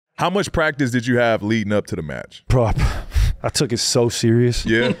How much practice did you have leading up to the match? Bro, I took it so serious.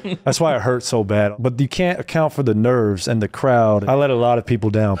 Yeah. That's why it hurt so bad. But you can't account for the nerves and the crowd. I let a lot of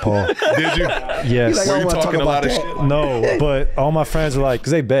people down, Paul. Did you? Yes. Like, Were you talking a lot of shit? No, but all my friends are like,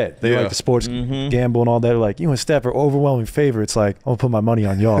 because they bet. They like the sports gamble and all that. They're like, you and Steph are overwhelming favorites. Like, I'm going to put my money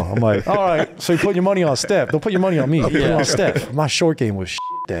on y'all. I'm like, all right, so you put your money on Steph. Don't put your money on me. Put it on Steph. My short game was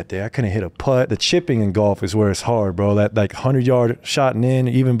that day. I couldn't hit a putt. The chipping in golf is where it's hard, bro. That like 100-yard shot and in,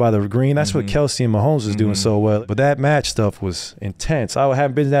 even by the green, that's what Kelce and Mahomes was doing so well. But that match stuff was intense. I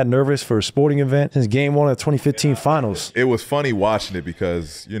haven't been that nervous for a sporting event since game 1 of the 2015 finals. It was funny watching it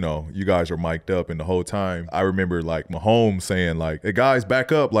because, you know, you guys are mic'd up, and the whole time I remember like Mahomes saying like, hey guys,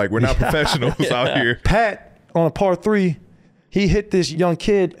 back up. Like, we're not professionals out here. Pat on a par 3, he hit this young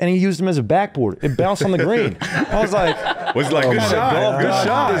kid and he used him as a backboard. It bounced on the green. I was like, Was it like, good shot, good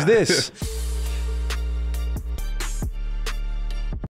shot. What is this?